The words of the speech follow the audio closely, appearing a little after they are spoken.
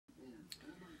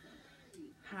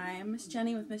Hi, I'm Miss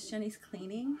Jenny with Miss Jenny's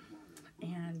Cleaning,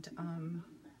 and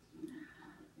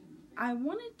I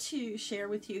wanted to share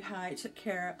with you how I took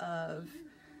care of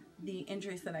the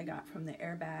injuries that I got from the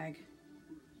airbag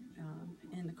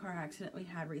in the car accident we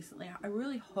had recently. I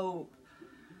really hope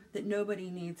that nobody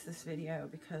needs this video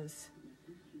because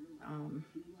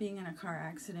being in a car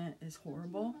accident is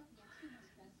horrible,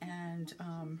 and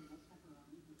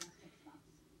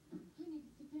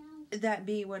that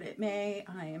be what it may,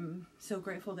 I am so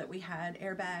grateful that we had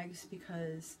airbags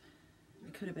because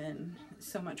it could have been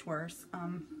so much worse.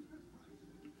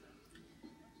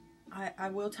 I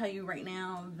will tell you right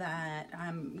now that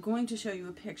I'm going to show you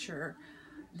a picture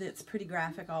that's pretty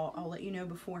graphic. I'll let you know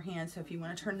beforehand, so if you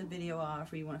want to turn the video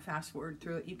off or you want to fast forward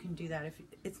through it, you can do that. If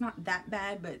it's not that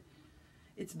bad, but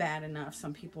it's bad enough.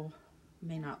 Some people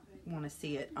may not want to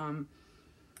see it.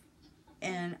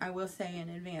 And I will say in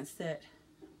advance that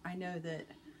I know that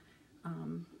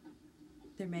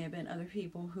there may have been other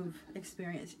people who've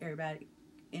experienced airbag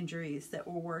injuries that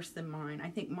were worse than mine. I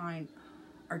think mine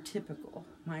are typical.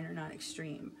 Mine are not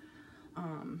extreme.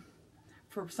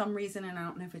 For some reason, and I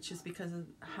don't know if it's just because of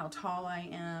how tall I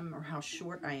am or how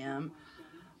short I am,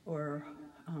 or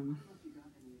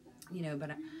you know,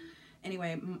 but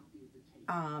anyway,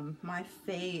 my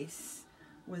face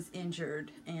was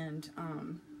injured, and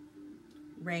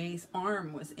Ray's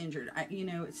arm was injured. You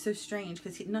know, it's so strange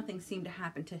because nothing seemed to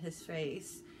happen to his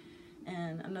face.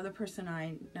 And another person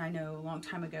I know a long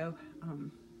time ago,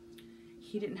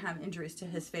 he didn't have injuries to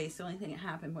his face. The only thing that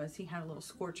happened was he had a little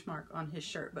scorch mark on his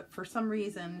shirt. But for some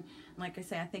reason, like I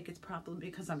say, I think it's probably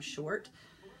because I'm short,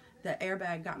 the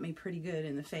airbag got me pretty good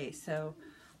in the face. So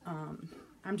I'm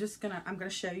gonna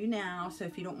show you now. So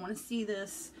if you don't want to see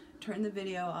this, turn the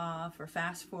video off or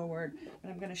fast forward. But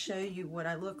I'm gonna show you what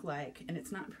I look like, and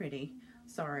it's not pretty.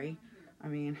 Sorry, I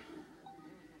mean,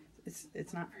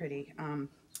 it's not pretty.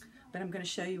 But I'm gonna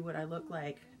show you what I look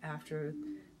like after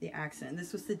the accident.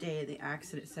 This was the day of the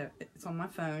accident, so it's on my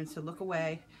phone, so look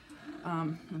away.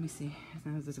 Let me see.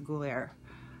 There's a glare.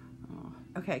 Oh,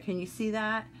 okay, can you see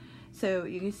that? So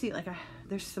you can see like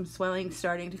there's some swelling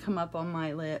starting to come up on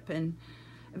my lip, and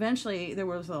eventually there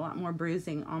was a lot more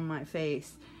bruising on my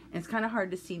face. And it's kind of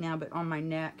hard to see now, but on my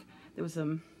neck there was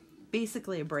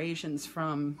basically abrasions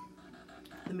from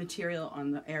the material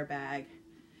on the airbag.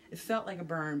 It felt like a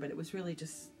burn, but it was really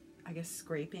just, I guess,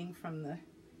 scraping from the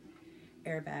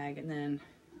airbag. And then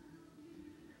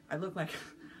I look like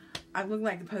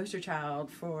the poster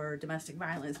child for domestic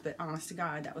violence, but honest to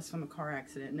God, that was from a car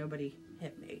accident. Nobody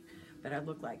hit me, but I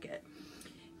look like it.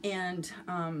 And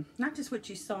not just what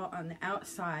you saw on the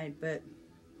outside, but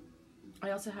I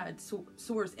also had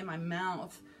sores in my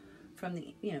mouth from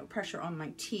the pressure on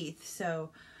my teeth.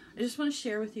 So I just want to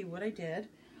share with you what I did.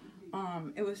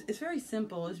 It's very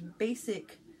simple. It's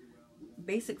basic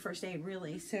first aid,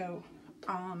 really. So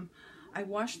I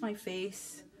washed my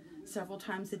face several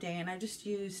times a day, and I just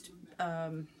used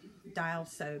Dial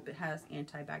soap. It has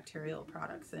antibacterial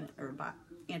products in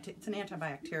it, it's an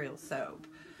antibacterial soap.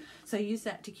 So I use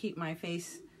that to keep my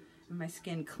face and my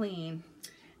skin clean.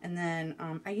 And then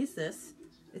I use this.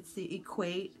 It's the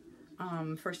Equate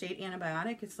first aid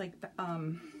antibiotic. It's like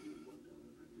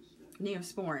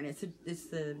Neosporin. It's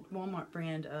the Walmart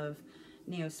brand of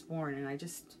Neosporin, and I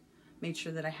just made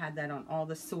sure that I had that on all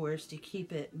the sores to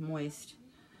keep it moist.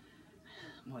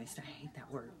 Moist, I hate that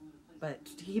word, but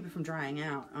to keep it from drying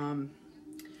out.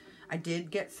 I did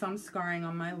get some scarring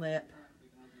on my lip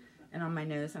and on my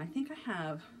nose, and I think I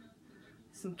have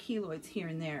some keloids here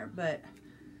and there, but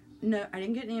no, I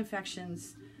didn't get any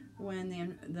infections.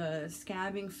 When the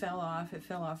scabbing fell off, it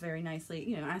fell off very nicely,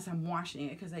 you know, as I'm washing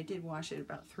it, because I did wash it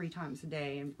about 3 times a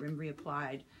day and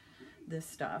reapplied this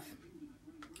stuff.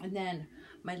 And then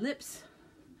my lips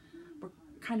were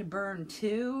kind of burned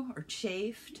too, or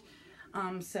chafed.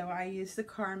 So I used the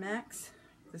Carmex.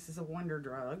 This is a wonder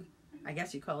drug. I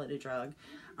guess you call it a drug.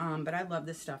 But I love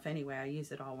this stuff anyway. I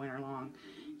use it all winter long.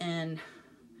 And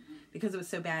because it was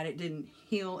so bad, it didn't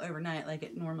heal overnight like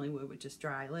it normally would with just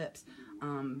dry lips.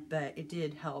 But it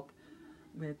did help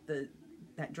with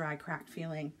that dry, cracked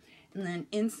feeling. And then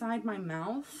inside my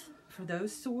mouth, for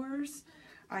those sores,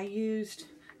 I used,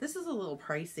 this is a little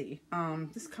pricey.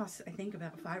 This costs, I think,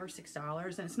 about $5 or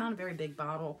 $6, and it's not a very big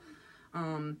bottle.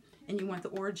 And you want the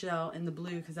Orajel in the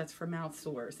blue because that's for mouth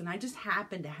sores. And I just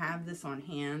happened to have this on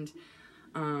hand.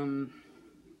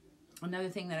 Another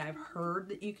thing that I've heard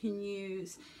that you can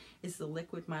use is the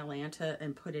liquid Mylanta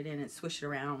and put it in and swish it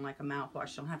around like a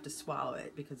mouthwash. You don't have to swallow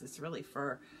it because it's really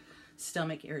for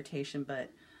stomach irritation,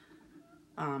 but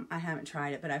I haven't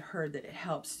tried it, but I've heard that it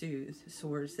helps soothe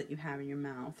sores that you have in your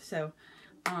mouth. So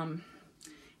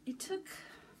it took,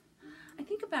 I think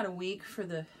think about a week for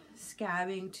the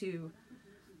scabbing to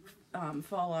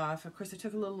fall off. Of course, it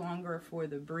took a little longer for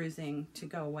the bruising to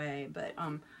go away, but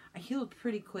I healed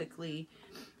pretty quickly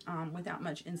without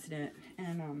much incident.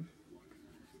 And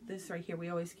this right here, we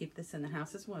always keep this in the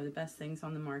house. It's one of the best things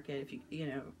on the market. If you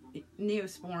know,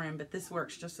 Neosporin, but this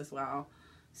works just as well.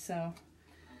 So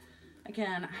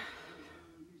again,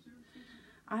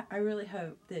 I really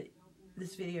hope that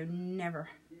this video never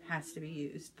has to be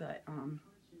used, but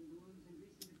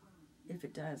if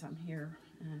it does, I'm here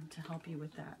to help you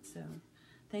with that. So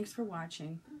thanks for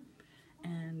watching,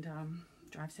 and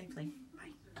drive safely.